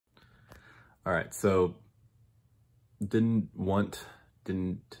All right, so didn't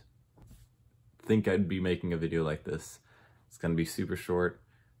think I'd be making a video like this. It's gonna be super short.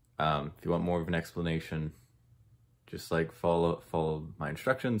 If you want more of an explanation, just like follow my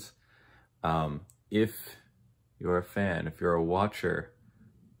instructions. If you're a fan, if you're a watcher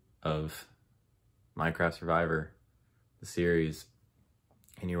of Minecraft Survivor, the series,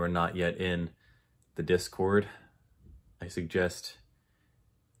 and you are not yet in the Discord, I suggest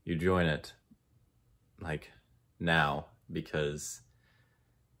you join it like now, because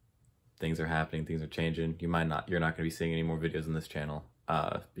things are happening, things are changing. You're not going to be seeing any more videos on this channel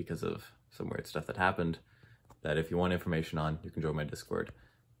because of some weird stuff that happened that if you want information on, you can join my Discord.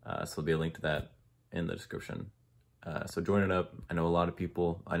 So there'll be a link to that in the description. So join it up. I know a lot of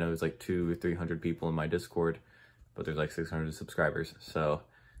people. I know there's like 200 or 300 people in my Discord, but there's like 600 subscribers. So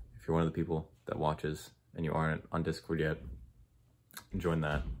if you're one of the people that watches and you aren't on Discord yet, join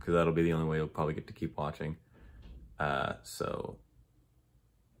that, because that'll be the only way you'll probably get to keep watching. So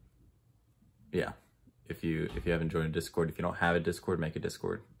yeah, if you haven't joined a Discord, if you don't have a Discord, make a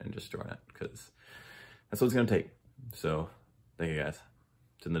Discord and just join it, because that's what it's gonna take. So thank you guys.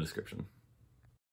 It's in the description.